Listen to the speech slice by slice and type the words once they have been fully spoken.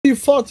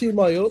Fati,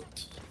 my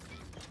yacht.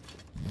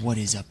 What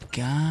is up,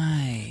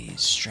 guys?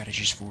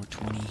 Strategist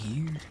 420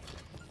 here.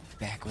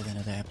 Back with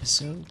another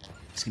episode.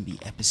 It's gonna be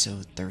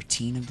episode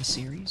 13 of the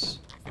series.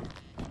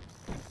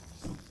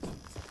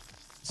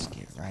 Let's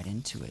get right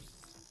into it.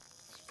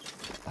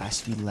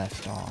 Last we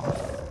left off,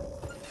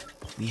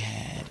 we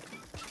had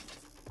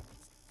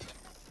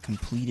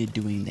completed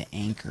doing the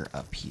anchor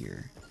up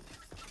here.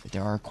 But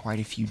there are quite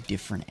a few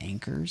different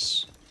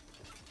anchors.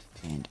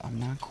 And I'm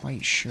not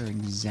quite sure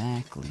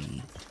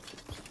exactly.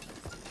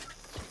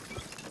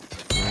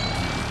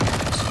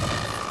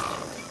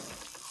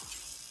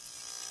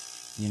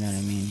 You know what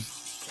I mean?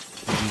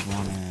 Where we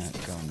want to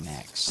go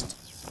next.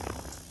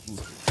 Ooh.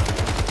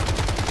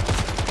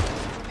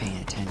 Paying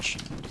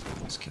attention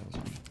almost kills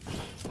me.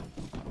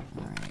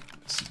 Alright,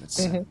 let's see what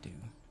sub do.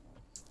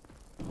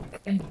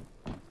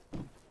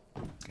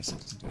 Guess that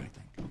doesn't do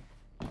anything.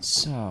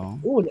 So...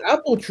 Ooh, an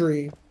apple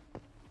tree.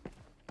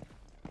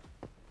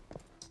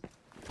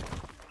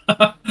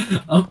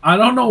 I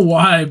don't know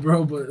why,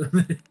 bro, but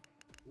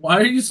why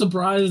are you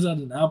surprised at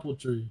an apple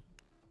tree?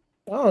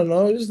 I don't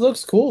know. It just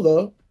looks cool,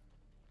 though.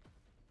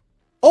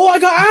 Oh, I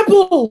got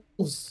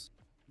apples!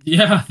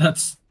 Yeah,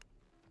 that's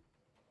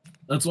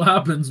what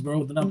happens, bro,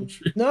 with an apple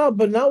tree. No,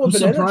 but not with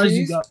banana surprised trees.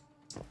 you got...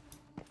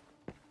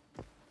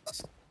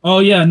 Oh,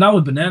 yeah, not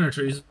with banana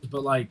trees,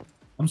 but, like,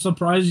 I'm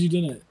surprised you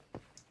didn't.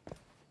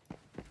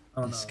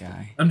 I don't this know.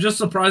 guy. I'm just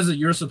surprised that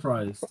you're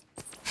surprised.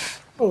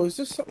 Oh, is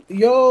this...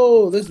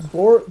 Yo, this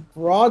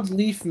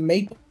broadleaf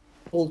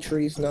maple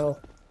trees now.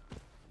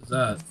 What's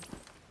that?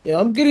 Yeah,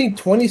 I'm getting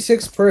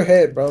 26 per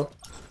hit, bro.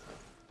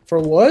 For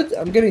what?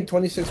 I'm getting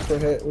 26 per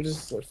hit, which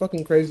is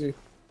fucking crazy.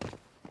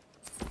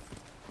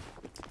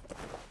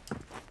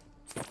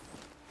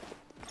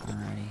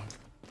 Alrighty.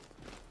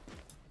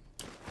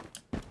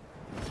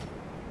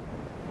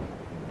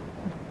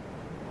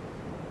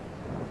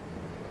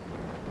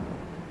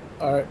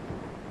 Alright.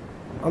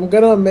 I'm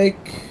gonna make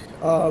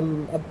a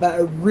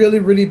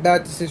really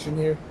bad decision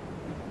here.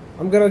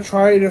 I'm gonna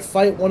try to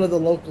fight one of the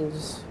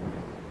locals.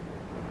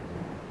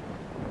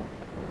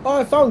 Oh,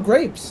 I found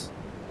grapes.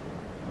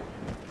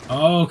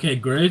 Oh, okay,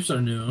 grapes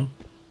are new.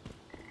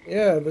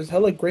 Yeah, there's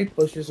hella grape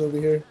bushes over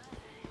here.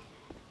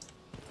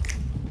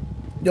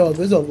 Yo,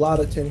 there's a lot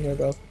of tin here,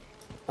 bro.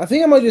 I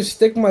think I might just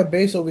stick my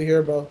base over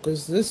here, bro,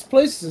 because this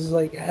place is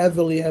like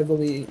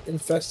heavily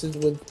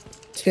infested with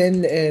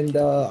tin and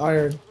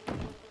iron.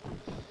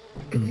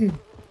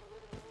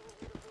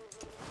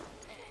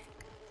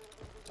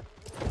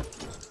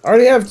 I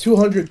already have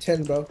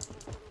 210, bro.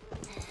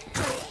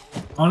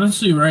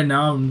 Honestly, right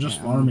now I'm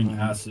just farming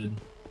acid.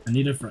 I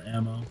need it for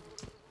ammo.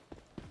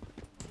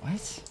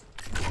 What?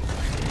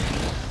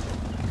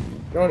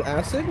 You're on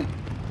acid?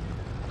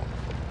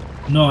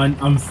 No,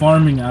 I'm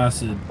farming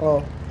acid.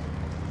 Oh.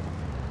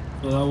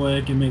 So that way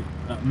I can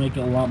make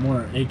a lot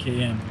more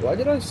AKM. Why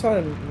did I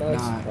sign nice?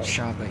 Nah,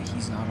 Shaba,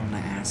 he's not on the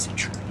acid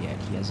trip yet.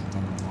 He hasn't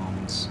done the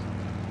llamas.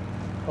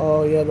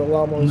 Oh yeah, the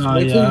llamas. Nah,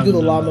 Wait yeah, till I you do the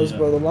haven't done that llamas, yet.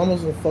 bro. The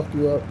llamas will fuck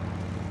you up.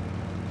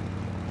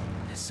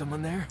 Is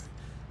someone there?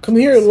 Come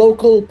here,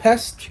 local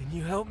pest. Can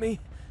you help me?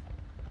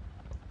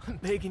 I'm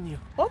begging you.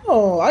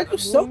 Oh, I do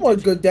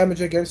somewhat good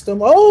damage against them.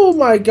 Oh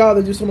my god,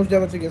 they do so much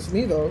damage against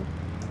me though.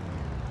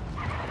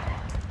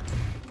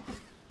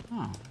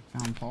 Oh,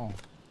 found Paul.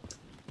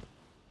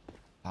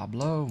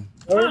 Pablo.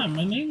 Hi,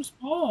 my name's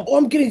Paul. Oh,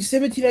 I'm getting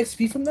 17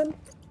 XP from them?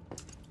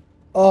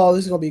 Oh,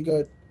 this is gonna be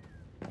good.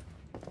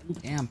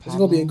 Damn, This is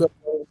Pablo. gonna be a good.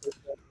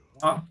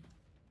 Wow.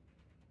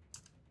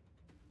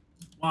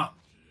 Wow.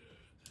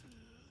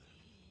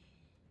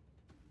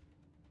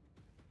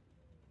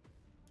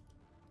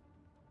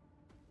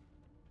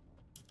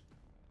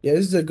 Yeah,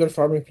 this is a good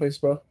farming place,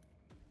 bro.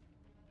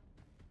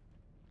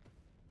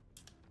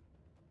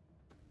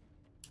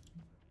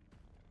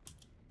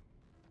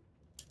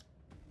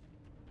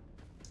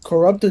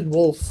 Corrupted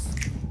wolf.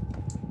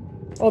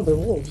 Oh, they're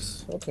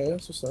wolves. Okay,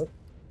 that's what's up.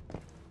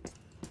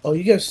 Oh,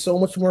 you get so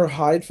much more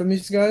hide from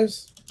these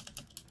guys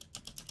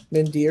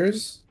than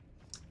deers.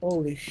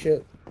 Holy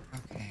shit.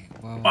 Okay,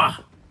 well.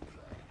 Ah.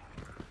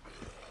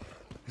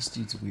 This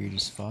dude's weird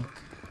as fuck.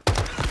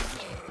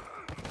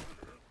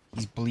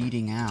 He's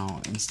bleeding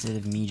out. Instead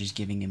of me just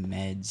giving him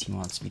meds, he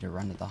wants me to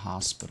run to the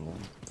hospital.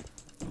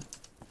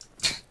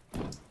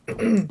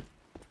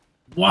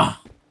 Wow.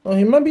 Oh,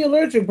 he might be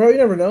allergic, bro. You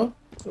never know.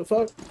 The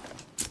fuck?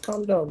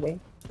 Calm down, bro.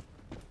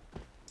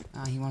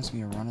 He wants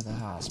me to run to the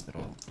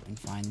hospital and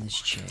find this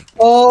chick.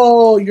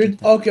 Oh, you're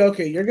okay.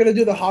 Okay, you're gonna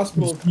do the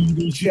hospital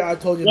shit. I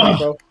told you that,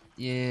 bro.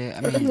 Yeah,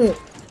 I mean,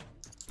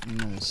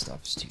 this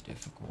stuff's too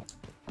difficult.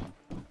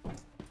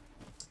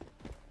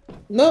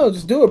 No,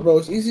 just do it, bro.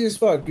 It's easy as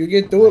fuck. You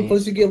get through it,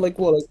 plus you get like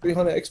what, like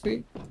 300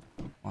 XP?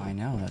 Well, I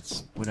know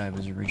that's what I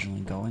was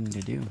originally going to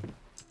do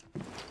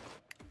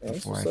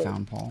before I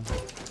found Paul.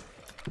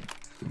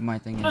 My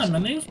thing is, Hi, my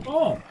name's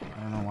Paul.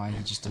 I don't know why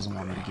he just doesn't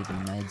want me to give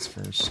him meds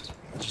first.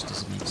 It just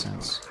doesn't make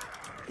sense.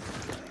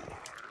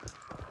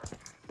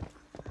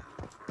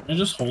 Can I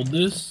just hold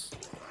this?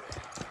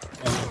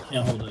 Oh, I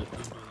can't hold it.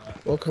 Don't do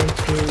that. Welcome to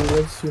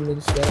What's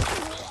Human Stuff.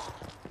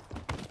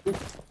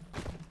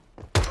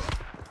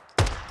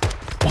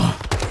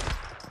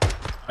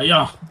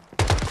 Yeah.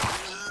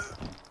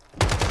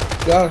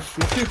 Josh,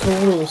 you should come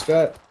over with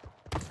that.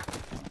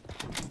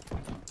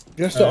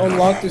 Just to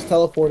unlock this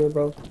teleporter,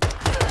 bro.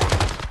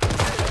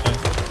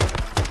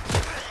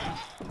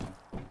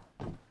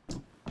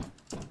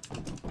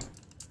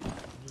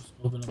 Just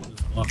open up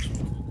this box real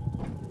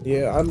quick.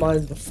 Yeah, I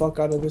mined the fuck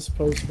out of this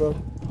place, bro.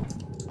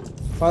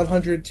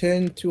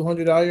 510,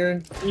 200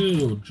 iron.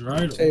 Ew,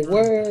 dried Say ore.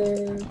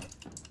 where?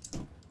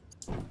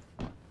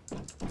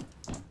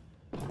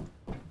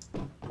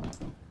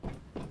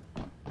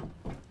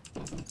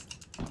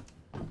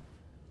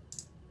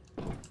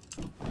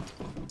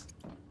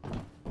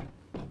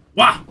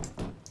 Wah!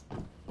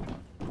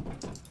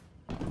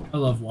 I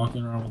love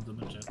walking around with the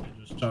machete,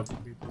 just chopping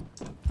people.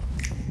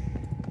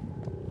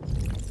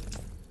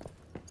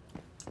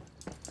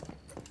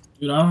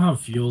 Dude, I don't have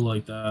fuel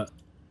like that.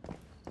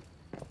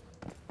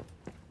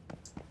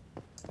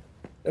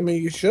 I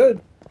mean, you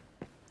should.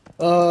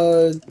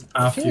 I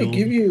Half think I fueled.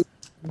 give you.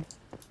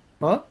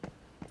 Huh?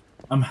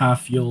 I'm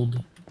half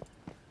fueled.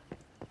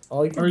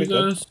 Oh, you Are you get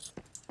that. guys?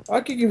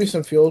 I could give you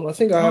some fuel. I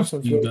think I have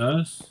some You fuel.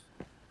 guys?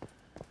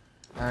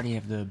 I already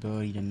have the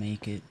ability to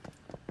make it.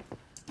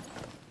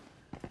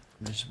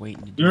 I'm just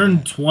waiting to do You're in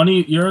that.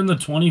 20. You're in the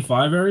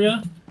 25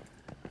 area.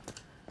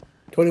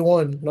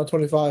 21, not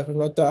 25. I'm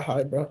not that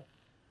high, bro.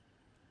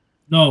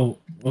 No.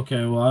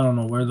 Okay. Well, I don't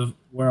know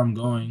where I'm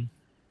going.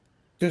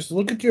 Just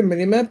look at your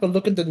minimap and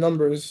look at the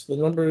numbers. The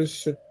numbers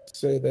should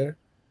say there.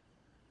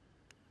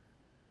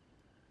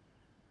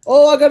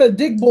 Oh, I got a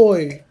dig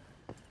boy.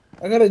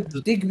 I got a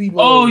Digby boy.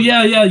 Oh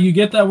yeah, yeah. You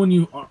get that when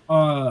you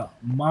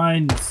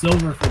mine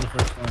silver for the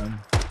first time.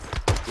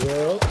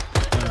 Yeah.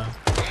 Yeah.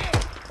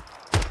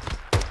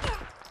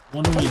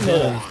 Wonder what he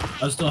does.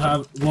 I still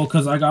have. Well,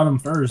 cause I got him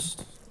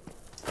first.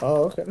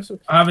 Oh, okay.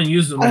 I haven't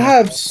used them. I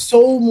have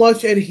so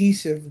much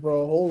adhesive,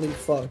 bro. Holy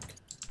fuck.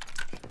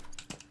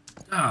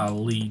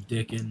 Golly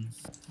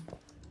Dickens.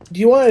 Do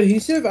you want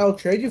adhesive? I'll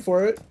trade you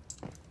for it.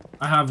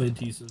 I have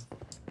adhesive.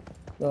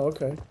 Oh,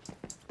 okay.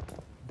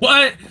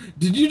 What?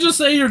 Did you just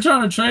say you're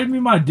trying to trade me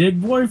my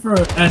dig boy for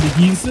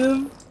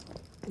adhesive?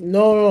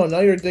 No,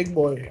 not your dig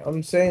boy.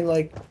 I'm saying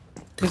like,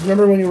 cause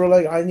remember when you were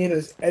like, I need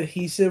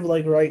adhesive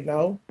like right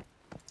now.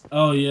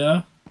 Oh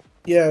yeah.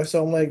 Yeah,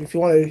 so I'm like, if you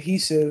want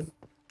adhesive,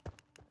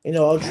 you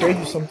know, I'll trade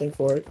you something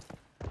for it.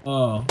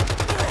 Oh.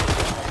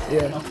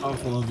 Yeah. How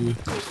thoughtful of you.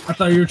 I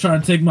thought you were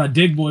trying to take my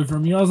dig boy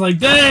from me. I was like,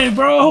 dang,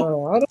 bro.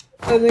 No, I don't.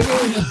 That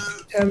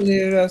nigga,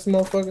 contaminated ass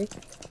motherfucker.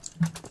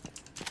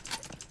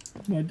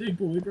 My dig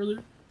boy,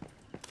 brother.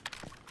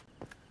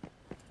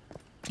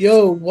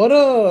 Yo,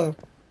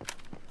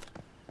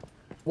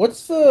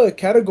 what's the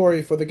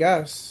category for the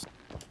gas?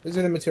 Is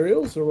it in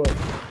materials or what?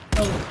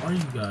 How are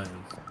you guys?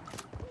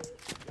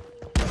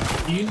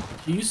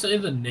 Can you say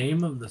the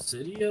name of the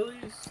city at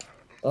least?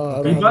 I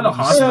Are don't you by the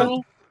have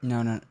hospital?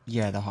 No,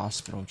 yeah, the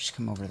hospital. Just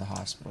come over to the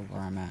hospital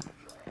where I'm at.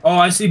 Oh,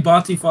 I see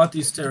Bati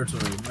Fati's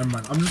territory. Never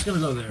mind. I'm just gonna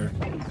go there.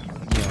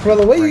 Yeah, Bro,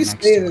 the way right you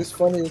next say to it is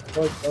funny as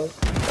fuck, bro.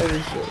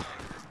 Holy shit.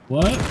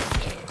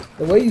 What?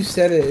 The way you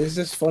said it is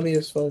just funny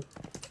as fuck.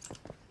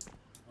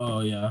 Oh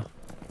yeah.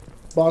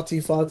 Bati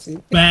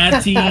Fati.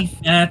 Batty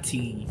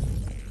Fatty.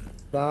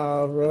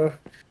 Nah, bro.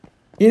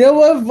 You know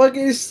what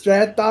fucking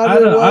strat thought I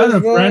had it was, a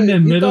bro? friend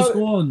in He middle thought-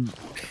 school and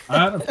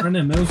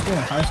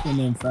high school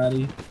named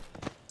Fatty.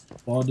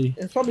 Baldy.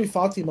 It's probably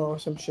Fatima or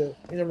some shit.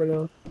 You never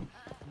know.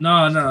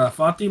 No.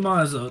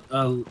 Fatima is a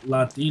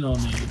Latino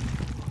name.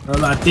 Or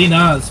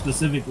Latina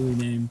specifically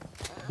named.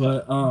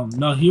 But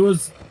no,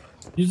 he's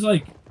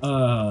like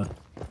I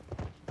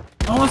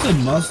don't want to say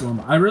Muslim.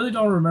 I really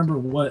don't remember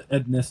what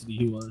ethnicity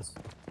he was.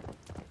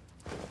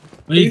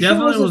 But he Are you sure it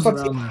definitely was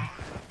wasn't around there.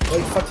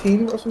 Like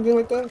Fatim or something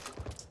like that?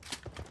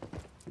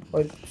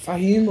 Like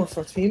Fahim or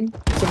Fatim?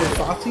 Instead of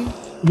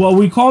Fati? Well,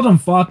 we called him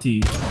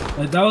Fati.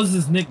 Like that was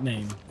his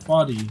nickname,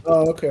 Fati.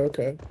 Oh,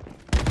 okay.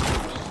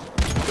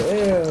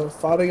 Damn,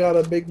 Fati got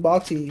a big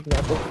body.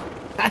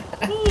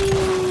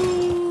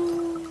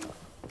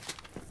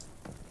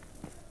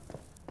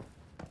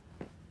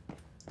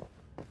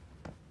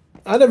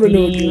 I never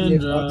knew a dude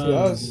named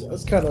Fati.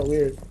 That's kind of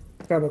weird.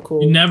 Kind of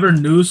cool. You never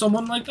knew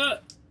someone like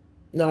that?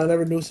 No, I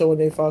never knew someone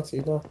named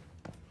Fati. No.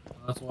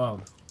 That's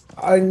wild.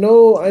 I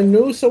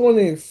knew someone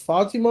named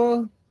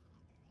Fatima.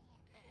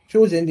 She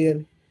was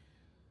Indian.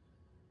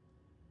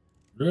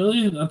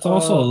 Really? That's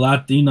also a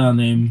Latina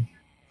name.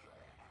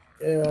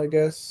 Yeah, I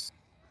guess.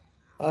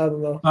 I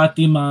don't know.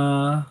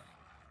 Fatima.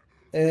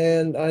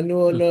 And I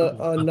knew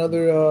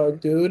another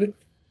dude.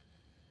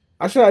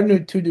 Actually, I knew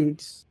two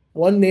dudes.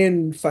 One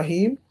named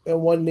Fahim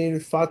and one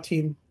named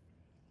Fatim.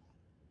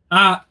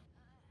 Ah.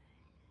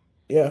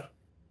 Yeah.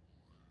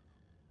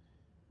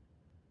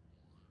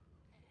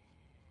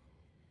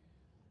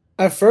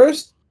 At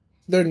first,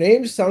 their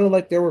names sounded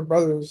like they were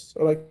brothers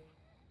or like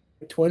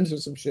twins or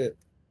some shit.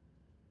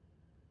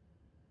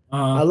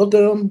 I looked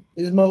at them.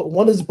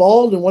 One is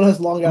bald and one has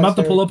long ass I'm about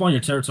to hair. pull up on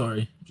your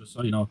territory, just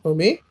so you know. Who,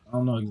 me? I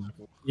don't know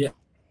exactly. Yeah.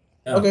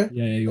 Okay.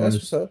 Yeah, you That's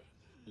guys. what's up.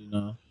 You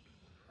know.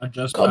 I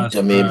just Come passed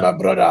to me, that. my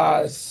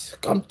brothers.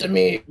 Come to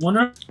me.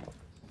 Wonder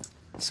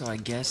So I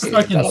guess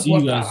I can see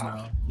you guys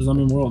now because I'm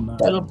in world now.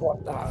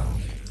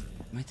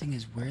 my thing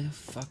is, where the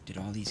fuck did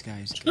all these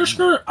guys Sure, go?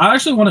 sure. I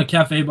actually want a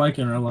cafe bike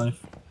in real life.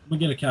 I'm gonna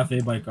get a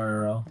cafe bike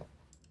IRL.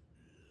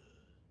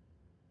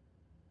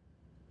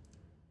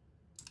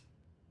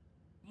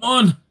 Come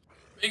on,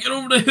 make it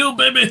over the hill,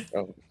 baby.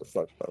 Oh, what the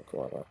fuck, bro? Come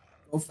on now.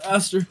 Go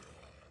faster.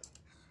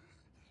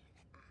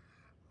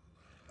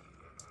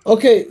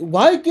 Okay,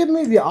 why give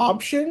me the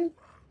option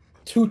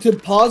to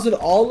deposit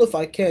all if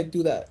I can't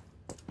do that?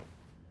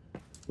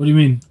 What do you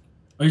mean?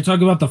 Are you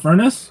talking about the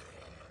furnace?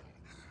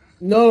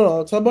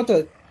 No, talk about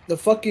the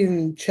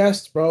fucking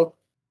chest, bro.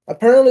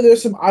 Apparently,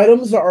 there's some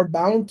items that are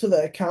bound to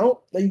the account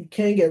that you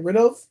can't get rid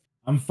of.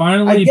 I'm I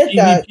finally get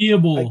that.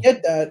 PvPable. I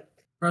get that.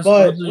 Press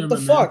But L to what your the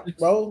fuck, romantics.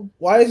 bro?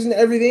 Why isn't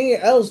everything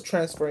else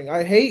transferring?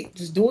 I hate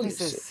just doing This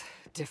this shit. is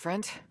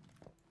different.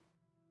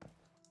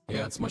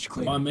 Yeah, it's much Oh,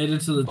 cleaner. I made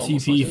it to the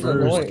Almost TP like a first.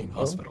 annoying. working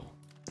hospital.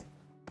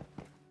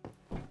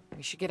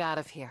 We should get out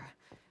of here.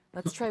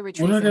 Let's try What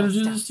retracing am I gonna our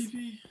do this steps.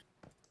 TP?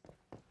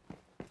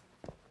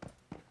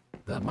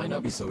 That might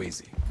not be so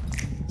easy.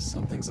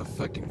 Something's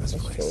affecting this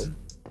place. true.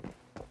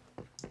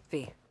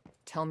 V,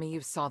 tell me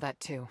you saw that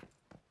too.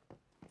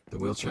 The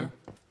wheelchair?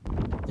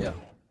 Yeah,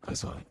 I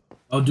saw it.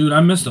 Oh, dude, I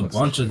missed a Looks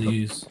bunch like- of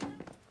these.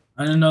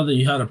 I didn't know that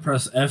you had to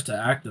press F to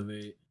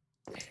activate.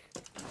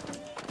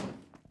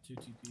 2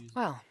 TPs.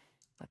 Well,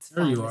 let's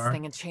There find you this are.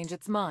 thing and change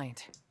its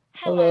mind.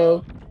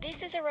 Hello. This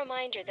is a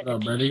reminder that What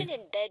up, the Betty? patient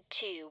in bed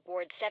 2,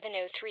 ward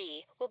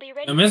 703, will be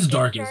ready Damn, for it's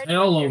dark as discharge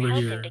hell once their over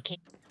health here.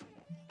 indicator-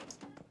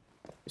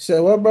 You said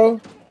what,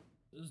 bro?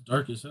 It's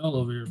dark as hell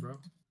over here, bro.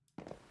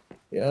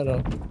 Yeah, I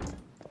know.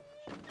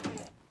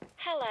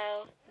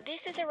 Hello. This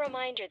is a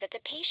reminder that the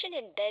patient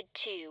in bed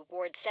 2,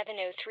 ward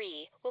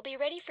 703, will be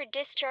ready for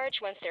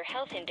discharge once their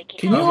health indicator.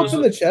 Can you Oh,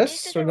 open the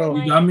chest or no?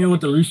 You got me with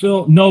the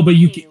refill? No, but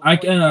you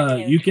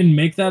can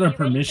make that a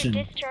permission.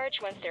 Discharge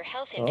once their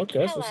health Oh, okay,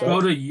 that's what's Hello.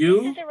 up. Go to This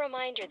you. is a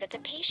reminder that the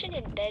patient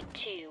in bed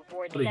 2,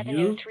 ward Go to you.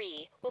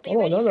 703, will be Oh,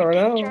 ready no, for right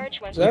now.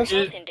 discharge once That's- their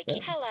health Yeah.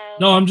 indicator. Hello.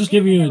 No, I'm just This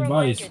giving is you a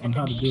advice reminder on that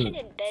how the to do patient it,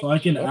 in bed so I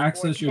can 2,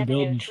 access ward your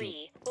build and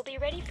 703 will be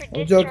ready for I'm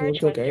discharge joking, once I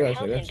their got you, health I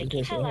got you,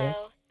 indicator. I got you.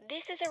 Hello.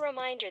 This is a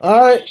reminder that All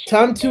the right, patient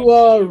time in to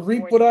bed 2, reap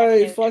ward what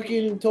I 703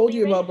 fucking told will be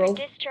you ready about, for bro.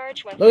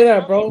 discharge once Look at their that,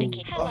 health bro.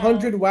 indicator. Hello.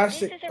 100 This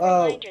wastic, is a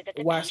reminder that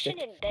the wastic.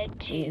 patient in bed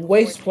 2,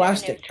 Waste ward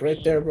plastic 703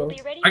 right there, bro. will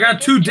be ready I for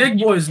got 2 discharge dig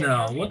boys once their now.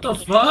 health What the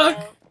indicator. fuck?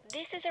 Hello.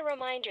 This is a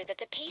reminder that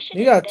the patient You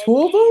in got bed 2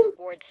 of 2, them?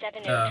 ward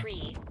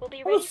 703 will be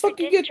How the ready for fuck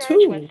you get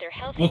discharge 2? once their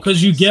health Well,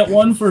 because you get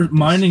one for Scheduled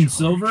mining discharge.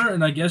 silver,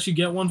 and I guess you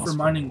get one for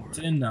Hospital mining ward.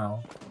 tin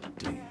now.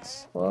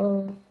 Days.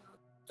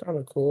 Kind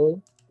of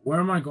cool. Where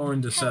am I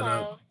going to set Hello.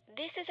 up?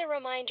 This is a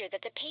reminder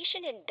that the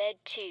patient in bed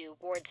 2,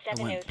 ward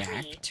I went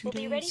 703 back 2 will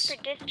be ready days?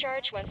 for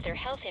discharge once their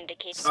health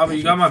indicator. Bobby,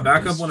 you got my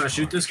backup when I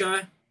shoot this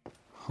guy?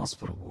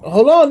 Hospital ward.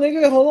 Hold on,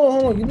 nigga.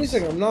 Hold on. Give me a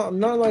second. I'm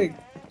not like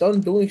done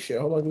doing shit.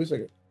 Hold on, give me a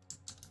second.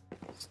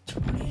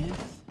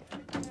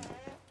 20th?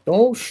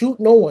 Don't shoot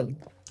no one.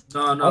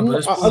 No, I'm but not-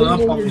 it's I pulling don't up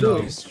know what on me you're though.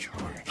 doing.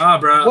 Discharge. Ah,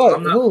 bro, What?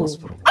 I'm not. Who?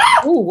 Hospital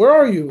Ooh, where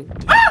are you?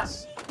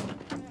 days.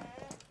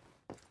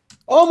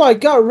 Oh my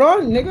god,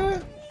 run,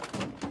 nigga.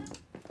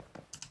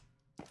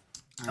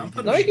 I'm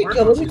putting Now you can work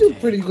kill on him. You do today.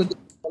 pretty good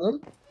on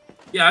him.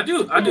 Yeah, I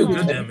do Hello.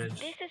 good damage.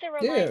 This is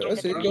a Yeah, reminder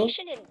that's that it, the go.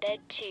 patient in bed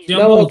 2, Yeah,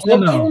 Now, I'm go level up 10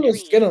 to now. him and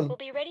skin him. will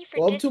be ready for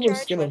Go up to him and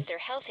discharge skin once him. their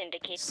health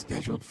indicator.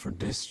 Scheduled for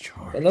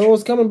discharge. Another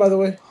one's coming, by the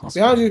way.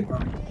 Behind you.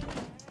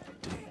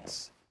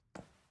 Dates.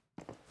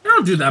 I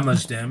don't do that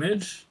much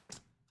damage.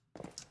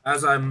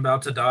 As I'm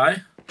about to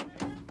die.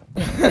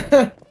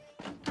 I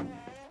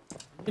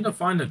need to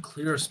find a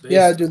clear space.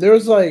 Yeah, dude,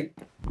 there's like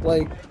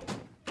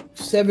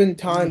 7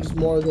 times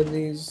more than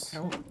these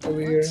over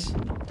here.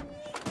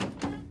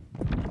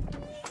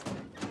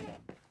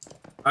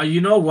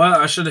 You know what?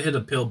 I should have hit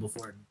a pill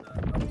before I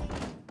did that.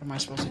 Am I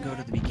supposed to go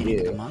to the beginning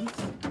of Yeah. the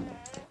month?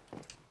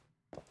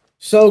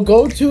 So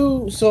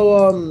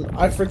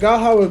I forgot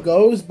how it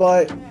goes,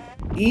 but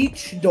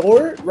each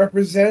door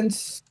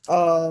represents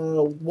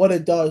what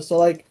it does. So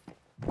like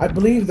I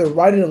believe the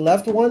right and the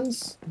left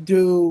ones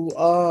do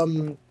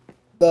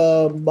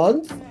the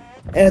month,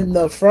 and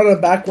the front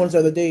and back ones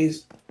are the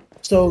days.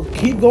 So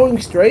keep going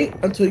straight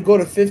until you go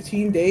to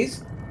 15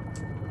 days,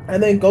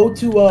 and then go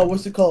to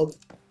what's it called?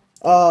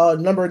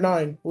 Number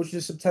 9, which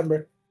is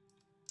September.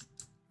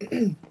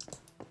 You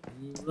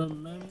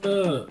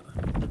remember?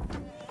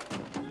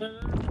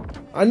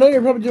 I know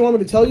you probably didn't want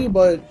me to tell you,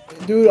 but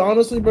dude,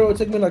 honestly, bro, it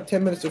took me like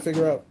 10 minutes to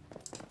figure out.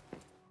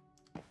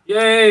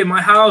 Yay,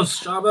 my house,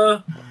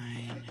 Shaba.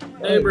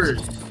 9. Neighbors.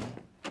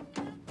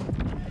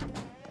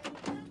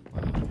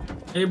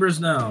 Neighbors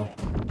now.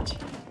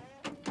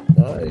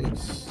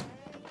 Nice.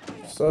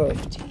 So,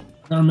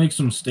 I gotta make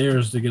some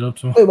stairs to get up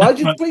to my... wait, why'd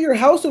you put your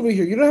house over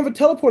here? You don't have a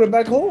teleporter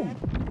back home.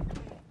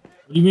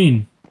 What do you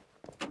mean?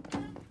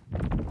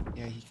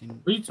 Yeah, he can.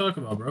 What are you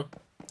talking about, bro?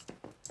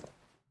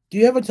 Do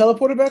you have a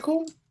teleporter back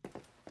home?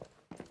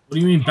 What do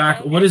you mean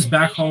back? What does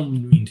back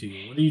home mean to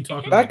you? What are you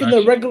talking Back about? in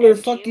the regular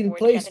fucking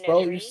place,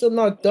 bro. You're still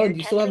not done.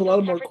 You still have a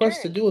lot more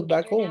quests to do with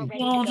back home.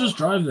 Well, I'll just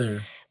drive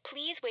there.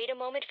 Please wait a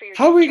moment moment for your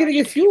How are we gonna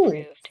discharge get to be fuel?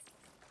 approved.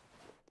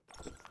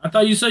 I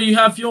thought you said you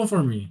have fuel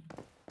for me.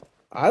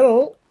 I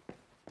don't.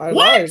 I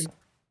What? lied.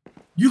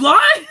 You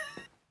lie?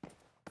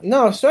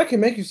 No, so I can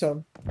make you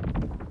some.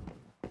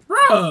 For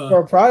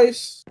Bruh. a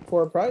price.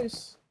 For a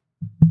price.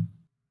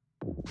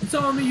 You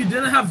telling me you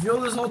didn't have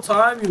fuel this whole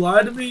time? You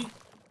lied to me?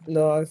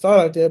 No, I thought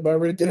I did, but I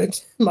really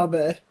didn't. My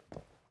bad.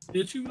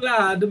 Bitch, you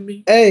lied to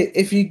me. Hey,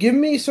 if you give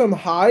me some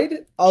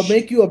hide, I'll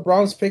make you a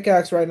bronze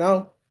pickaxe right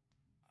now.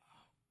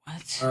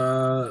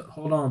 What?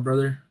 Hold on,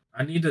 brother.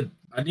 I need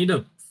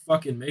to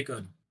fucking make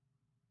a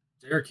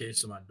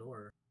staircase to my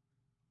door.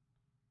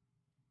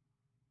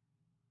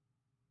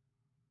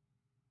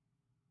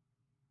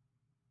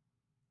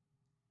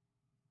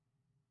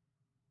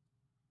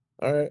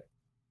 All right.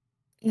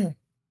 Yeah.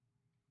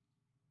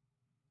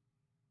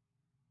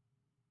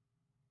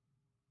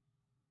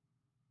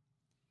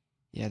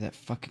 Yeah, that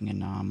fucking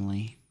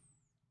anomaly.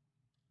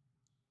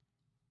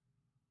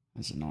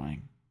 That's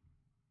annoying.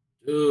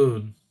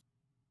 Dude.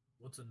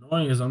 What's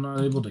annoying is I'm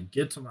not able to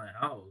get to my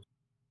house.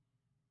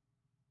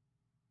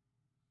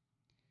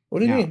 What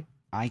do you Now, mean?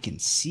 I can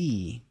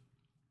see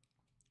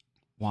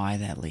why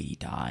that lady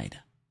died.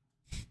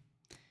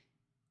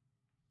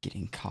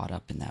 Getting caught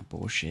up in that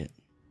bullshit.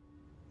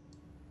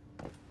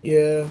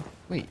 Yeah,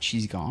 Wait,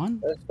 she's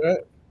gone? that's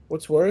right.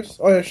 What's worse?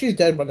 Oh yeah, she's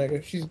dead, my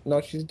nigga. She's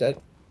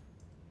dead.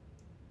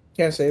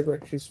 Can't save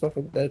her. She's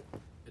fucking dead.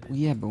 Well,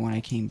 yeah, but when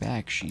I came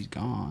back, she's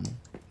gone.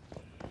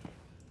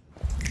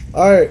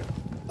 Alright.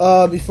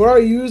 Before I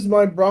use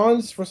my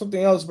bronze for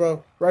something else,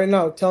 bro. Right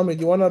now, tell me,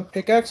 do you want a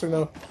pickaxe or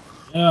no?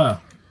 Yeah.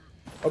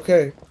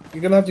 Okay.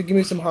 You're gonna have to give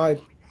me some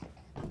hide.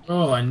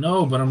 Bro, I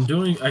know, but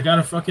I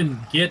gotta fucking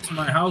get to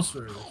my house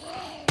first.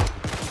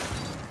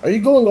 Are you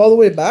going all the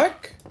way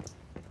back?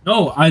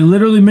 No, I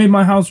literally made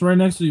my house right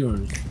next to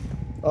yours.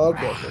 Oh,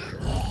 okay.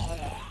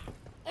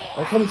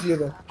 I'm coming to you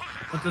then.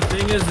 But the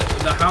thing is,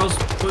 the house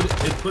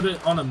put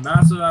it on a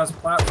massive ass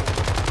platform,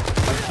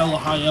 like hella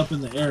high up in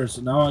the air.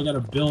 So now I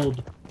gotta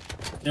build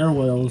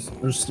stairwells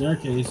or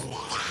staircase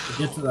to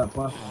get to that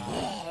platform.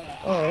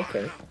 Oh,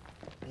 okay.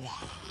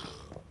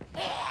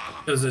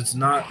 Because it's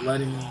not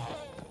letting me.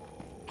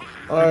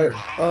 Alright,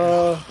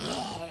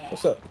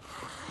 what's up?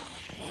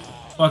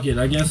 Fuck it,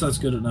 I guess that's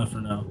good enough for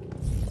now.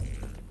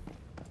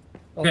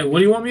 Okay, what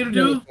do you want me to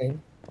do?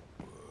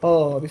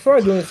 Oh, before I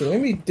do anything, let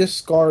me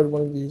discard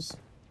one of these.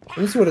 Let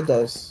me see what it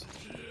does.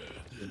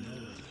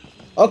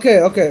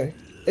 Okay.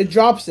 It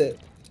drops it.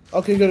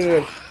 Okay,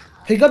 good.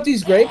 Pick up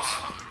these grapes.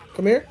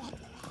 Come here.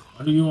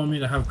 Why do you want me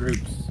to have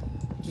grapes?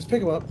 Just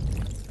pick them up.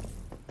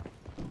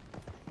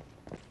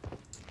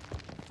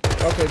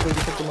 Okay, good,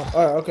 you picked them up.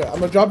 Alright, okay. I'm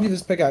gonna drop you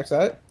this pickaxe,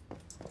 alright?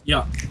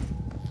 Yeah.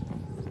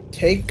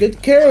 Take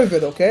good care of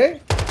it,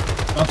 okay?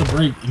 About to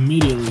break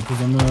immediately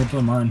because I'm gonna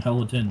put mine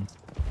hella tin.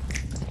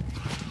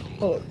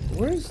 Oh,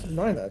 where's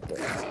mine at though?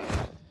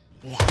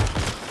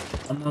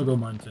 I'm gonna go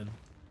mine tin.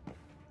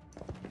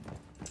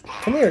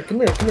 Come here.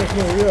 You're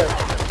right.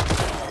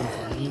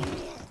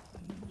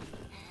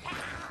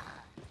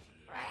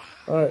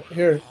 Alright,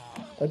 here.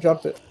 I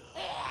dropped it.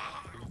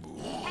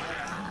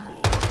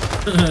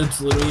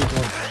 It's literally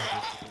called.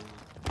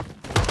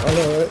 I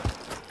know, right?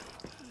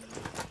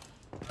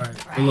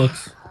 Alright, it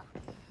looks.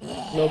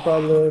 No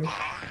problem.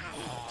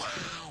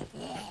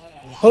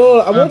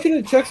 Hold on, I want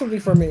you to check something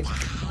for me.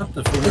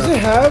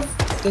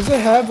 Does it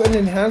have an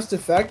enhanced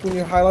effect when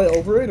you highlight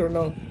over it or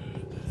no?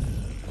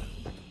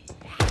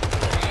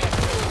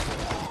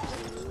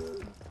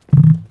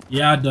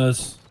 Yeah, it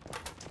does.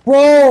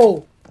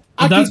 Bro!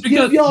 But I that's can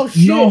because give y'all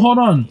shit! no, hold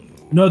on.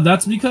 No,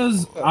 that's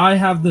because I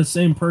have the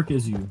same perk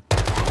as you.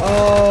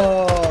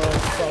 Oh,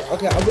 fuck.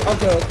 Okay. We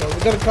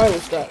gotta try it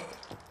with Strat.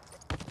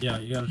 Yeah,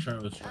 you gotta try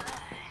it with Strat.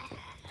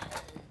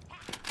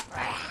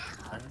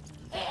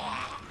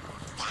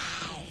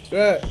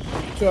 Strat.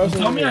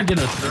 Tell me I get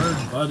a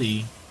third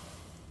buddy.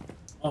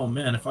 Oh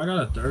man, if I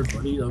got a third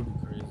buddy, that would be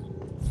crazy.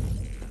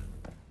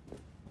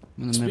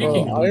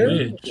 Speaking of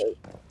which,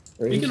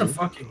 speaking of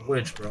fucking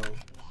which, bro,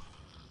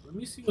 let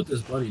me see what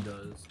this buddy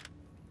does.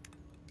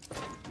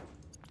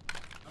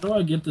 How do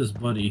I get this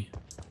buddy?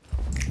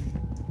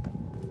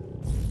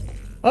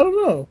 I don't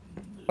know.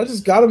 I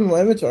just got him in my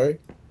inventory.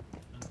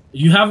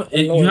 You have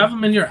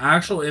him in your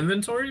actual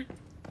inventory?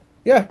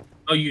 Yeah.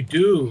 Oh, you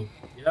do.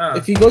 Yeah.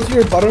 If you go to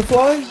your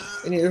butterfly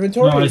in your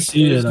inventory, no, I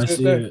see it. I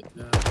see it.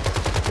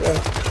 Yeah.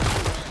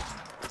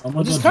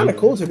 Which is kind of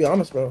cool, to be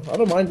honest, bro. I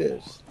don't mind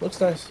it.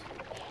 Looks nice.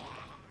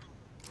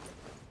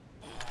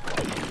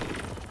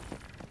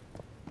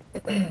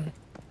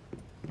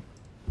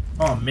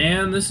 Oh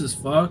man, this is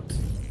fucked.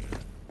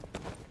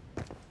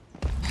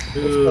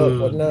 Dude.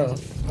 What now?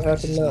 What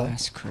happened now?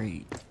 Last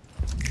crate.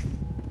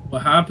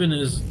 What happened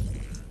is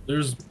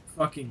there's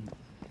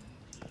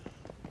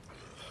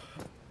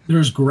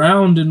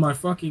ground in my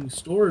fucking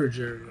storage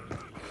area.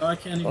 I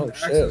can't even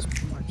access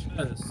my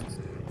chest.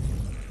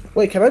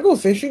 Wait, can I go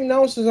fishing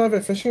now since I have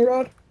a fishing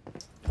rod?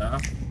 Yeah.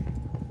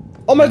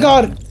 Oh my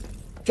god!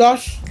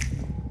 Josh!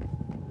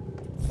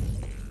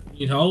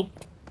 Need help?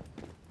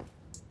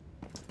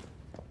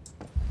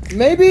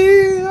 Maybe...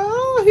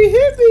 Oh, he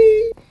hit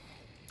me!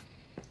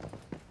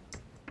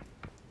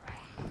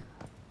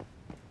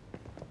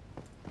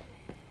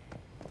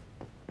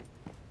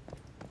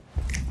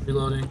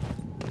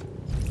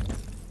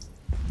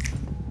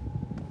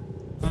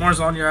 Mars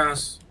on your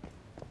ass.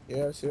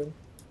 Yeah, I see him.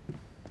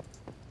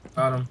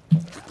 Got him.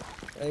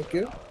 Thank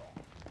you.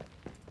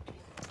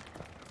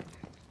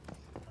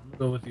 I'm gonna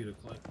go with you to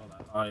collect all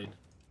that hide.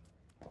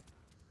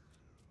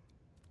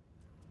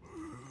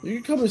 You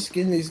can come and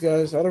skin these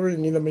guys. I don't really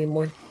need them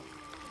anymore.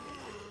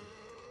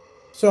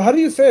 So how do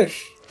you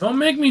fish? Don't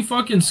make me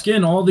fucking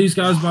skin all these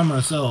guys by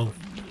myself.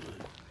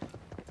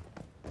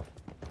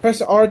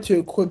 Press R to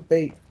equip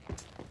bait.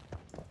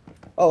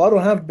 Oh, I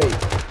don't have bait.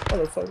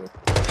 Motherfucker.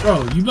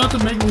 Bro, you about to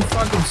make me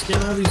fucking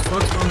skin all these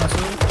fucks by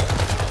myself?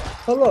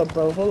 Hold up,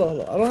 bro.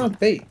 Hold on. I don't have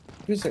bait.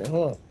 Give me a second.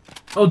 Hold on.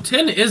 Oh,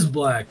 tin is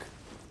black.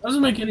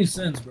 Doesn't make any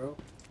sense, bro.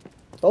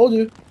 Told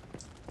you.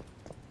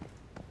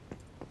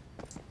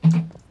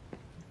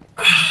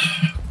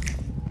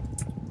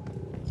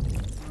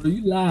 Bro,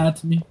 you lied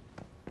to me.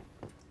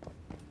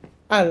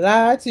 I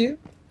lied to you.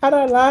 How'd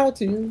I lie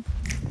to you?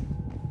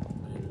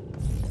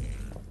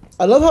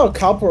 I love how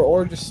copper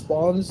ore just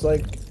spawns,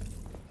 like,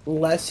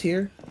 less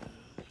here.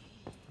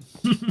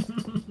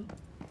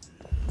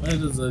 What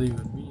does that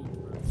even mean,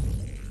 bro?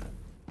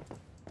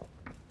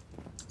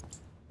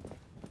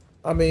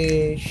 I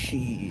mean,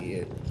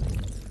 shit.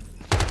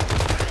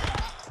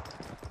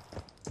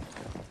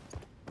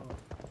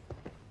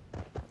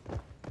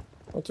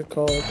 What's it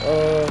called?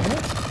 How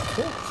much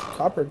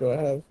copper do I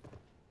have?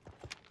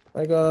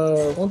 I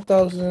got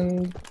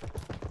 1,000.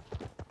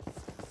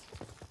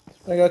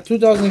 I got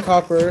 2,000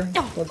 copper.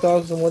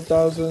 1,000,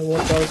 1,000,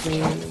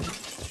 1,000.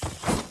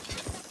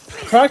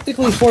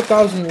 Practically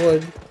 4,000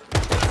 wood.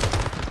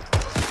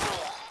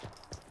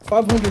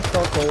 500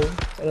 charcoal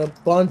and a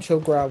bunch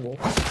of gravel.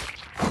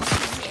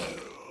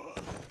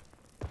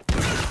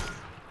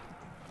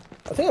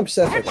 I think I'm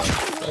set for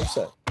that. I'm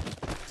set.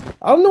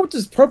 I don't know what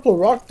this purple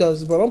rock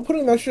does, but I'm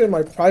putting that shit in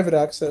my private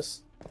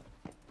access.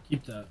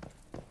 Keep that.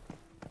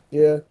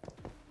 Yeah.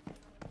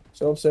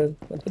 So I'm saying,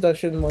 I put that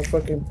shit in my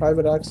fucking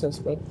private access,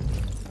 bro.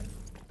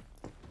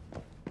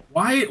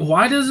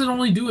 Why does it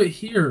only do it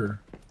here?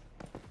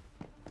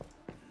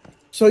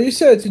 So you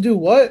said to do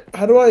what?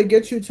 How do I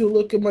get you to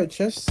look at my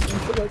chest and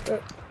shit like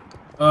that?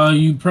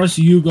 You press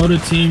U, go to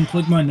team,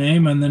 click my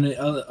name, and then it,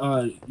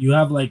 you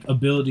have like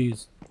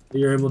abilities that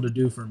you're able to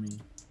do for me.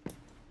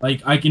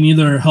 Like I can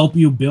either help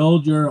you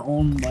build your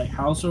own like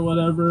house or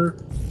whatever,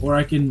 or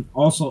I can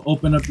also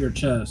open up your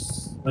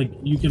chests. Like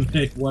you can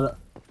pick what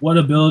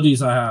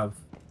abilities I have.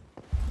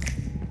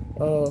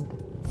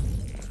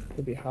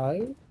 Could be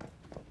high.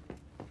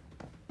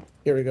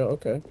 Here we go.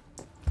 Okay.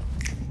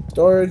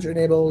 Storage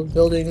enabled.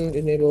 Building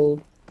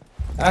enabled.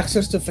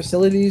 Access to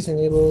facilities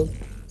enabled.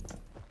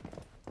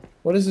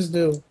 What does this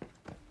do?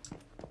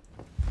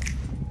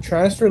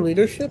 Transfer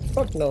leadership?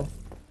 Fuck no.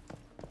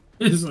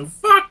 It's a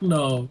fuck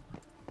no.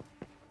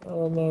 I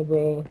don't know,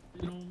 bro.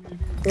 I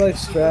feel like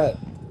Strat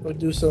would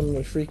do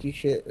some freaky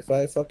shit if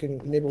I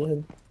fucking enable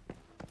him.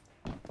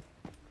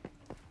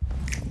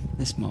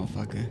 This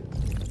motherfucker.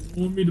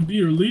 You want me to be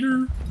your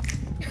leader?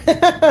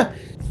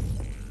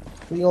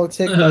 You gonna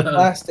take my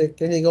plastic,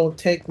 then you gonna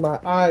take my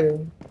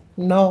iron.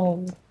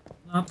 No.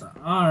 Not the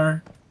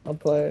R. I'm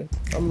playing.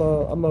 I'm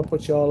gonna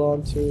put y'all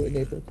on to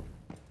enable.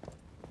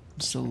 I'm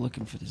still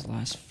looking for this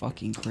last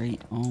fucking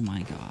crate. Oh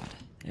my god.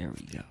 There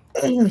we go.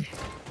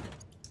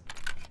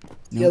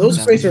 Yeah,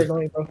 those crates are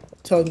annoying, bro. I'm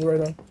telling you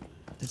right now.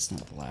 That's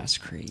not the last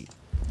crate.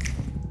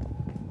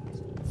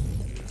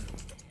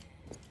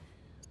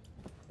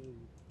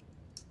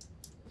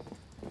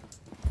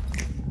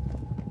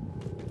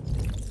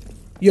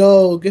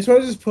 Yo, guess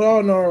what I just put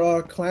on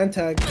our clan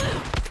tag?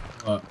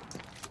 What?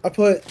 I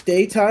put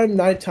daytime,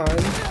 nighttime,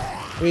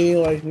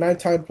 meaning like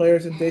nighttime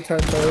players and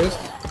daytime players.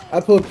 I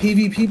put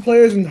PvP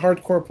players and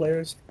hardcore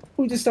players.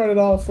 We just started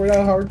off. We're not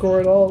hardcore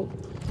at all.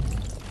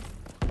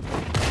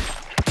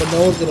 But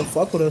no one's gonna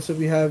fuck with us if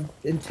we have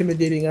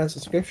intimidating ass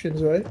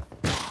descriptions, right?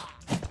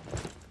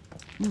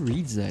 Who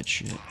reads that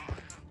shit?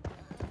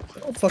 I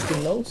don't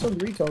fucking know. Some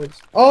retards.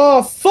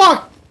 Oh,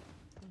 fuck!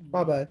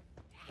 My bad.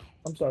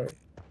 I'm sorry.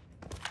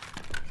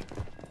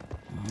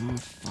 Oh,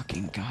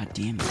 fucking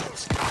goddamn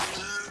it.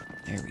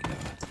 There we go.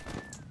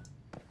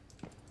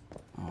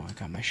 Oh, I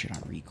got my shit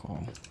on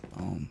recall.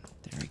 Boom.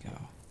 There we go.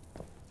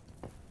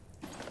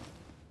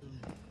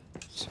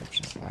 Search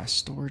this last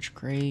storage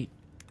crate.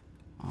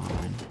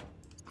 On.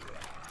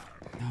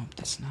 Nope,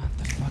 that's not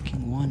the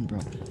fucking one, bro.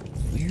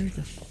 Where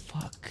the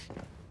fuck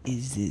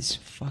is this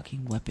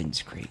fucking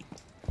weapons crate?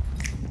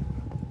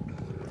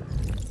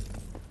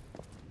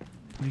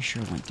 Pretty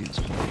sure I went through this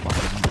whole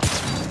fucking.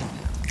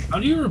 How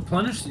do you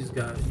replenish these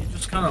guys? You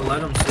just kind of let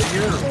them sit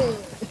here? Or...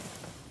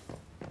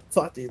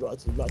 Fati.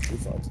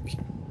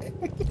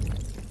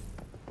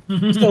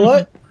 So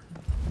what?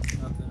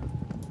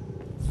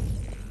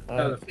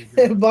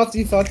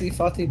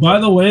 Fati. By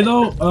the way,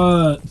 though,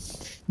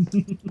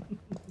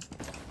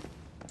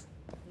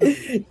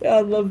 yeah,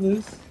 I love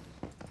this.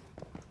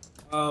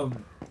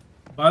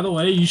 By the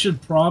way, you should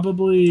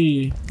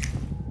probably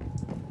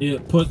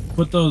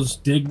put those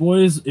dig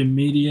boys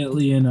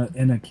immediately in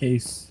a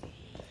case.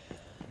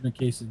 In a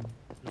casing.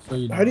 Just so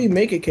you know. How do you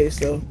make a case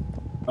though?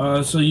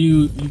 So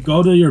you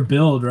go to your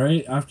build,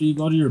 right? After you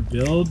go to your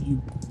build,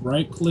 you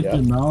right-click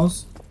your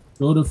mouse,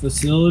 go to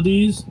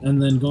facilities,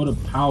 and then go to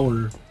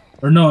power.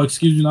 Or no,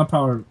 excuse me, not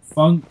power.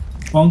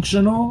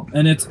 Functional,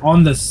 and it's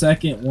on the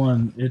second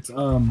one. It's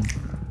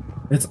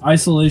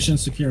isolation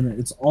securement.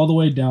 It's all the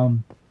way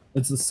down.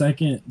 It's the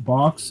second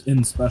box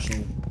in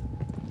special.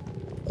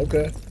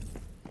 Okay.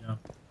 Yeah.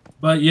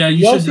 But yeah,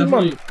 you should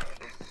definitely.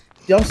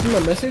 Y'all see my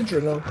message or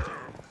no?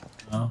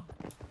 No.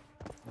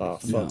 Oh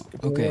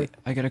fuck. No. Okay,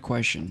 I got a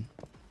question.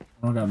 I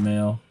don't got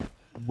mail.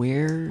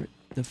 Where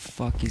the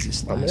fuck is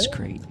this last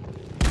crate?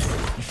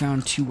 You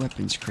found 2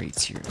 weapons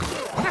crates here.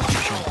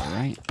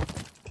 Right?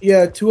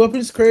 Yeah, 2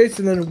 weapons crates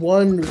and then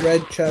 1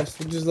 red chest,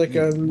 which is like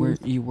where's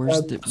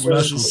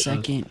the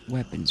second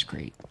weapons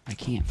crate? I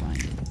can't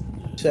find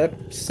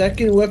it.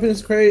 Second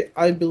weapons crate,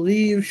 I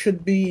believe,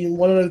 should be in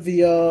one of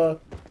the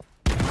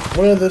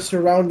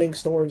surrounding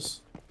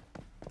stores.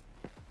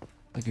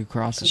 Like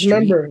across the street.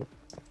 Remember,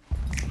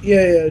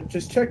 yeah,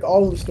 just check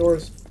all of the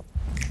stores.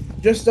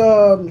 Just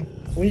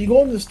when you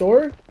go in the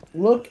store,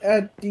 look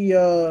at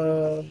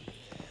the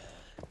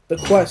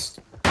quest.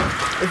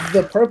 If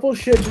the purple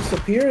shit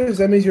disappears,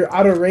 that means you're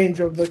out of range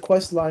of the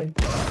quest line.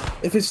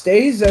 If it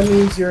stays, that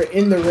means you're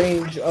in the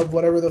range of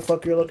whatever the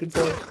fuck you're looking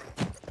for.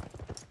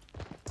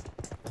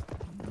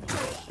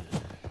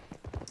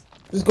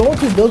 Just go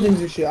into buildings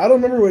and shit. I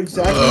don't remember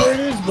exactly where it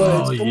is,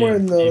 but it's somewhere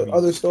in the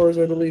other stores,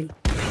 I believe.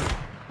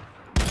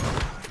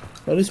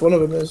 At least one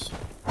of them is.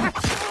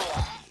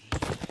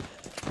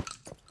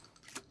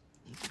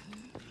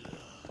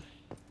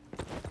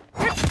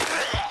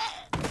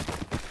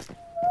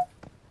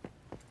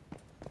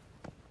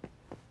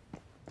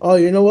 Oh,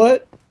 you know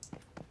what?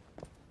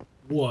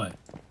 What?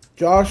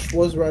 Josh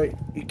was right.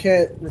 You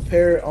can't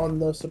repair it on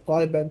the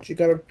supply bench. You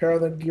gotta repair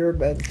on the gear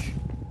bench.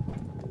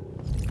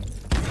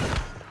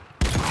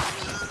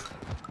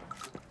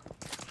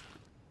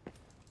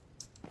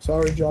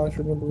 Sorry, Josh,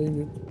 I don't believe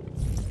you.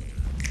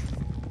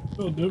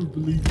 I'll never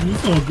believe you.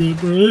 It's all good,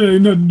 bro. It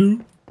ain't nothing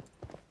new.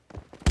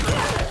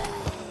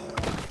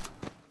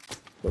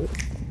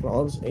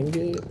 Bronze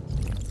ingot.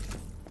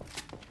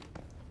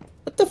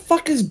 What the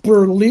fuck is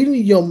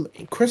beryllium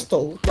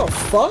crystal? What the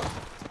fuck?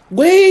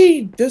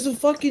 Wait, there's a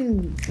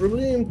fucking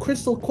beryllium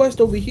crystal quest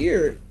over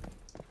here.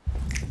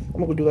 I'm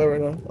gonna go do that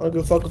right now. I don't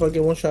give a fuck if I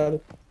get one shot.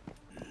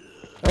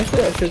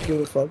 Actually, I should give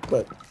a fuck,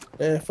 but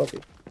fuck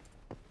it.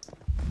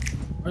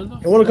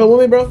 You wanna come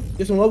with me, bro?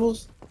 Get some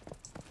levels?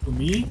 For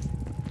me?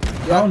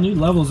 Yeah. I don't need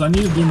levels. I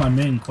need to do my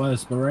main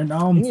quest, but right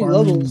now I'm farming.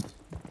 Levels.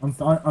 I'm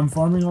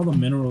farming all the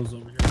minerals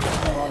over here. I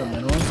got a lot of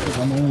minerals because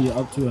I'm only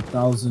up to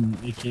 1,000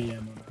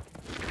 AKM.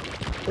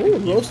 Ooh,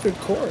 roasted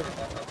corn.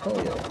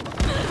 Oh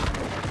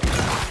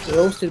yeah.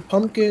 Roasted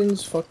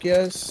pumpkins. Fuck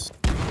yes.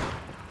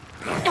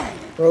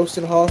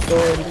 Roasted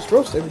hawthorn. Just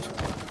roast everything.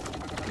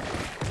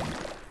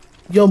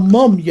 Yo,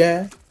 mum,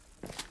 yeah.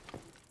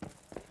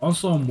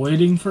 Also, I'm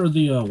waiting for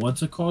the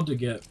what's it called to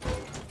get.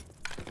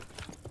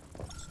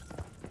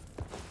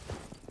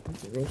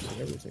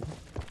 Roasting everything.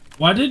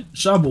 Why did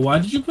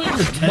you put your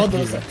tent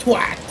Mother's here? a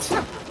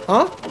twat.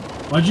 Huh?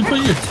 Why'd you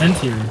put your tent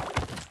here?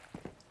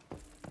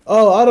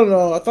 Oh, I don't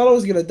know. I thought I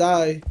was gonna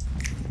die,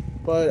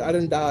 but I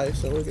didn't die,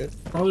 so we're good.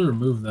 Probably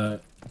remove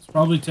that. It's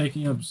probably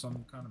taking up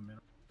some kind of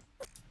mineral.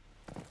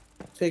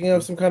 Taking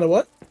up some kind of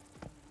what?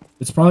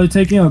 It's probably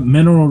taking up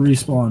mineral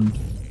respawn.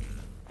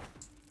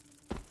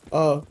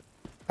 Oh,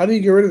 how do you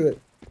get rid of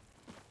it?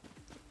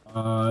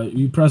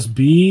 You press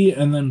B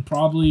and then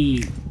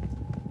probably.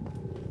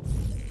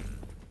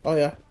 Oh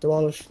yeah,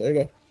 demolish. There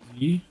you go.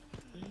 E?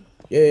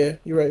 Yeah,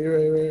 you're right.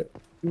 You're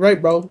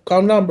right, bro.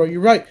 Calm down, bro. You're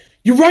right.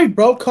 You're right,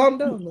 bro. Calm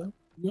down, man.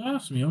 You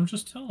asked me. I'm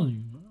just telling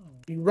you.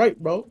 You're right,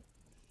 bro.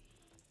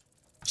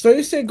 So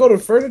you said go to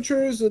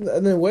furnitures and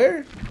then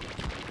where?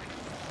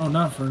 Oh,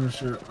 not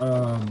furniture.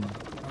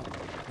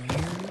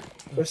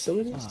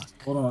 Facilities?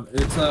 Hold on.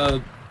 It's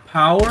a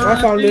power.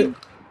 I found it.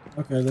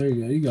 Okay, there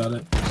you go. You got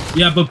it.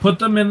 Yeah, but put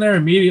them in there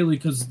immediately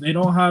because they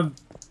don't have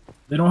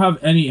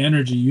any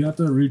energy. You have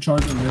to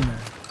recharge them in there.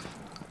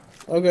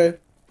 Okay.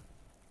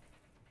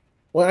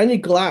 Well, I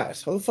need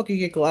glass. How the fuck you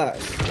get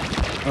glass?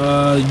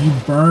 You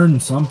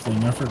burn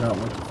something. I forgot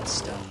what.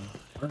 Stone.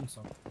 Burn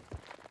something.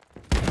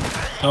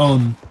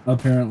 Stone,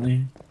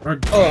 apparently. Or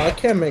Oh, I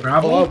can't make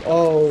gravel.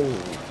 Oh,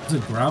 Is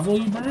it gravel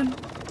you burn?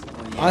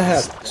 I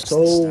have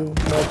so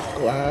much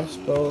glass,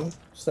 bro.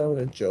 It's not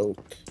even a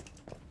joke.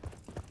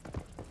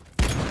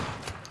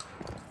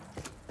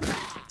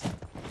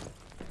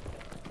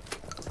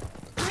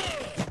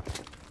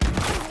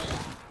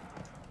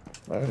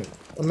 Alright.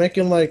 I'm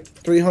making like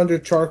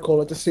 300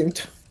 charcoal at the same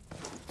time.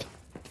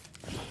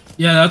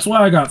 Yeah, that's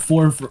why I got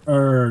four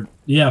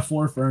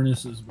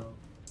furnaces, bro.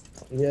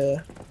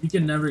 Yeah. You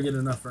can never get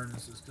enough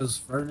furnaces because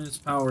furnace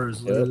power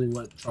is literally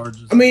what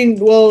charges. I mean,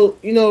 well,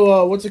 you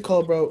know, what's it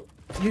called, bro?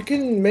 You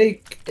can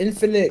make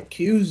infinite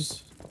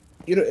queues.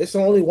 You know, it's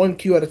only one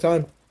queue at a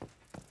time.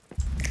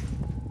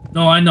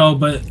 No, I know,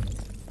 but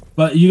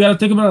you gotta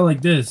think about it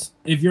like this: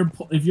 if you're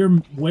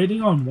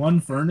waiting on one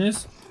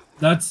furnace,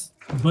 that's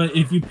but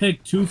if you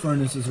pick 2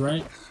 furnaces,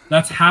 right?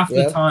 That's half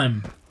the Yeah.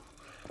 time.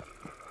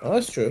 Oh,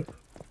 that's true.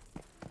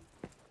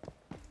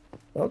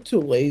 I'm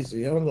too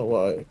lazy. I don't know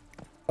why.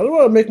 I don't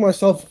want to make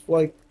myself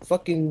like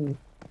fucking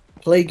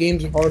play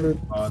games harder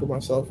for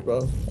myself,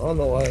 bro. I don't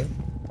know why.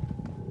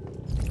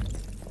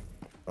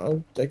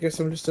 I guess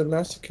I'm just a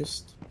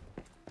masochist.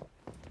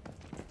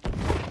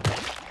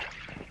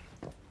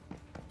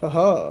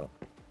 Haha.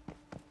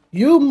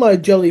 You, my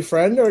jelly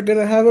friend, are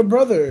gonna have a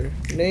brother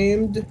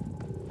named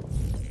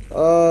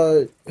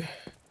uh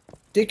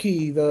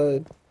Dicky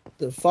the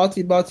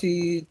Fati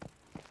Bati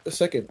the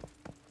second.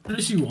 What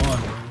does she want,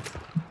 bro?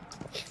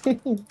 I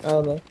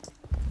don't know.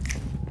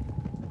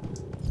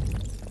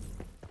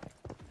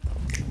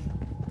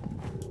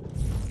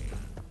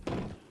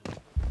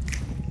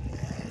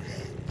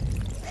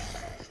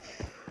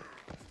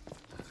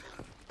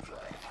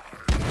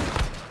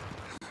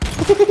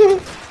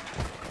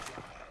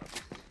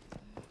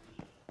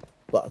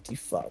 Fati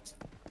Fati.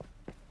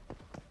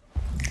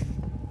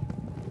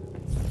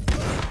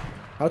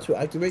 How to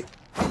activate?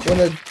 When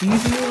a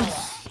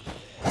deviant's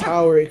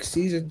power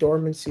exceeds a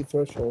dormancy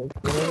threshold.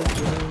 Whenever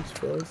deviant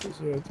fails, it's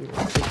zero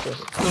demon. Still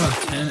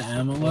have 10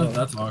 ammo left?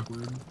 That's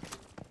awkward.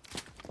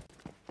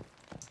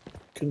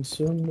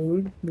 Consume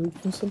mood? Mood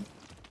consume?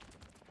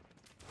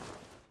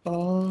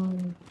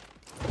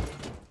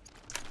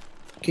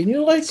 Can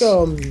you like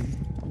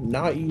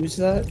not use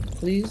that,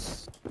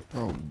 please?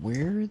 Bro,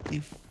 where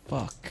the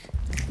fuck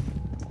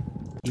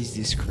is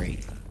this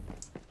crate?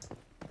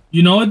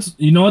 You know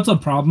what's a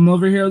problem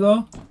over here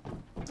though?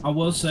 I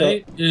will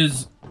say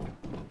is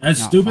as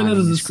Not stupid finding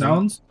as this it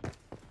sounds,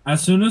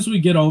 as soon as we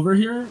get over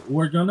here,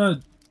 we're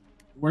gonna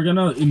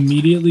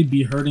immediately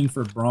be hurting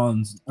for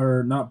bronze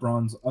or not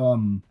bronze,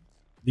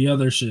 the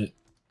other shit.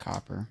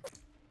 Copper.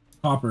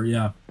 Copper,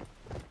 yeah.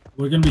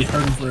 We're gonna be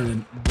hurting for it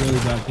really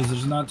bad because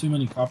there's not too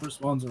many copper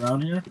spawns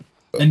around here.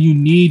 And you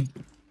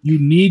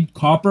need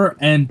copper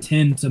and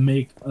tin to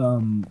make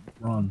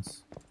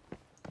bronze.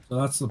 So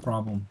that's the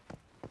problem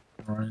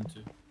we're running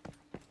into.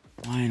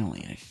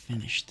 Finally, I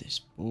finished this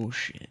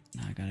bullshit.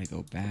 Now I gotta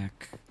go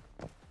back.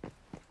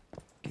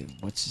 Give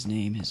what's his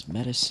name his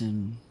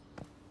medicine.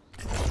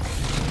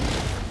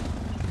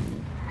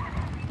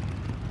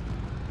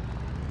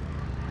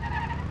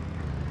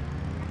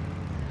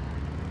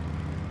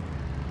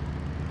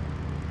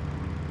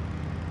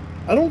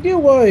 I don't get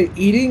why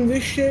eating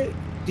this shit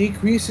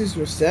decreases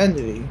your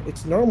sanity.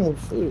 It's normal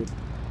food.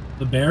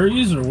 The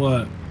berries or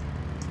what?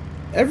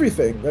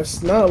 Everything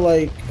that's not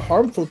like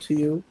harmful to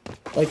you,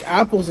 like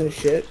apples and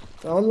shit.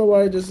 I don't know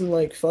why it doesn't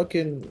like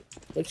fucking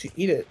let you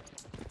eat it.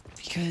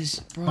 Because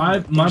bro, my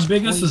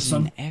biggest poison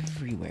assumption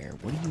everywhere.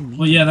 What do you mean?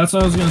 Well, yeah, that's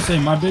what I was gonna say.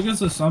 My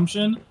biggest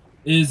assumption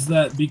is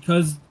that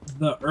because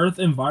the Earth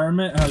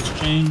environment has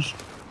changed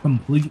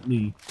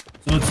completely,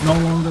 so it's no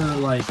longer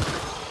like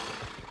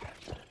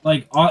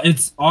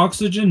it's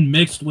oxygen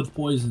mixed with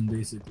poison.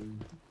 Basically,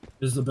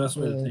 is the best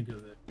way to think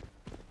of it.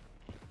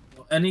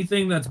 So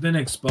anything that's been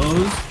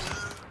exposed,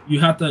 you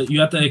have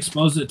to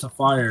expose it to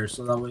fire,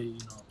 so that way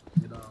it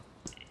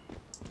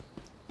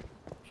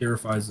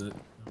purifies it.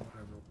 Or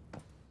whatever.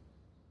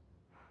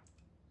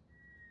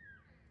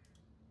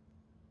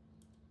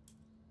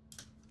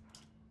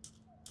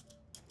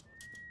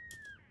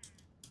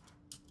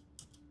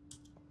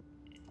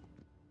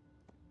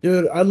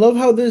 Dude, I love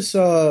how this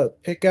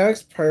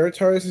pickaxe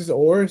prioritizes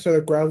ore instead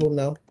of gravel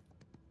now.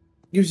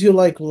 Gives you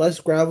like less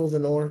gravel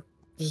than ore,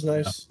 which is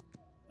nice.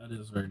 Yeah, that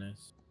is very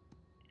nice.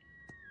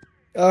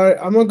 Alright,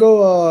 I'm gonna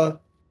go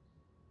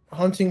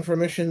hunting for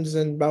missions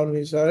and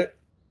bounties, alright?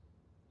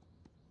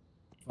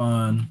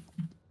 Fun.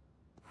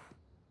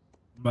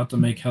 I'm about to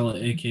make hella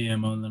AK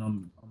ammo and then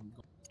I'm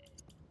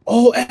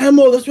Oh,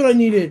 ammo, that's what I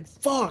needed.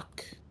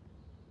 Fuck.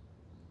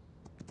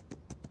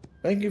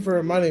 Thank you for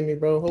reminding me,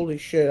 bro. Holy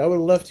shit. I would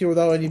have left here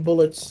without any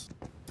bullets.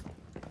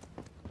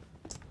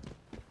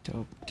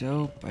 Dope,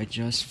 dope. I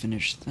just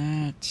finished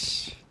that.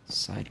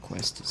 Side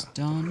quest is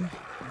done.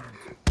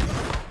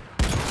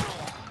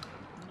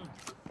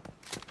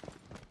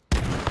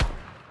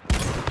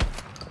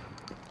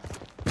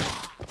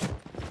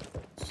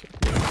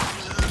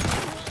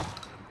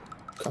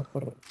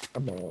 Copper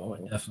ammo.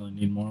 I definitely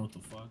need more. What the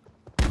fuck?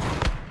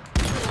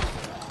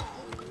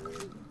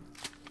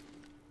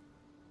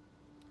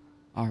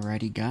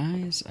 Alrighty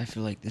guys, I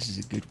feel like this is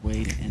a good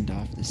way to end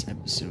off this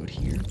episode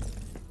here.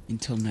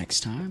 Until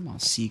next time, I'll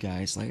see you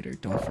guys later.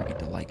 Don't forget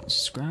to like and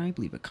subscribe,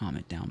 leave a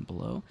comment down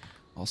below.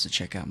 Also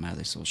check out my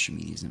other social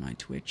medias and my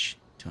Twitch.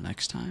 Till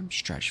next time,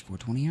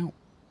 Stretch420 out.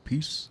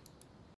 Peace.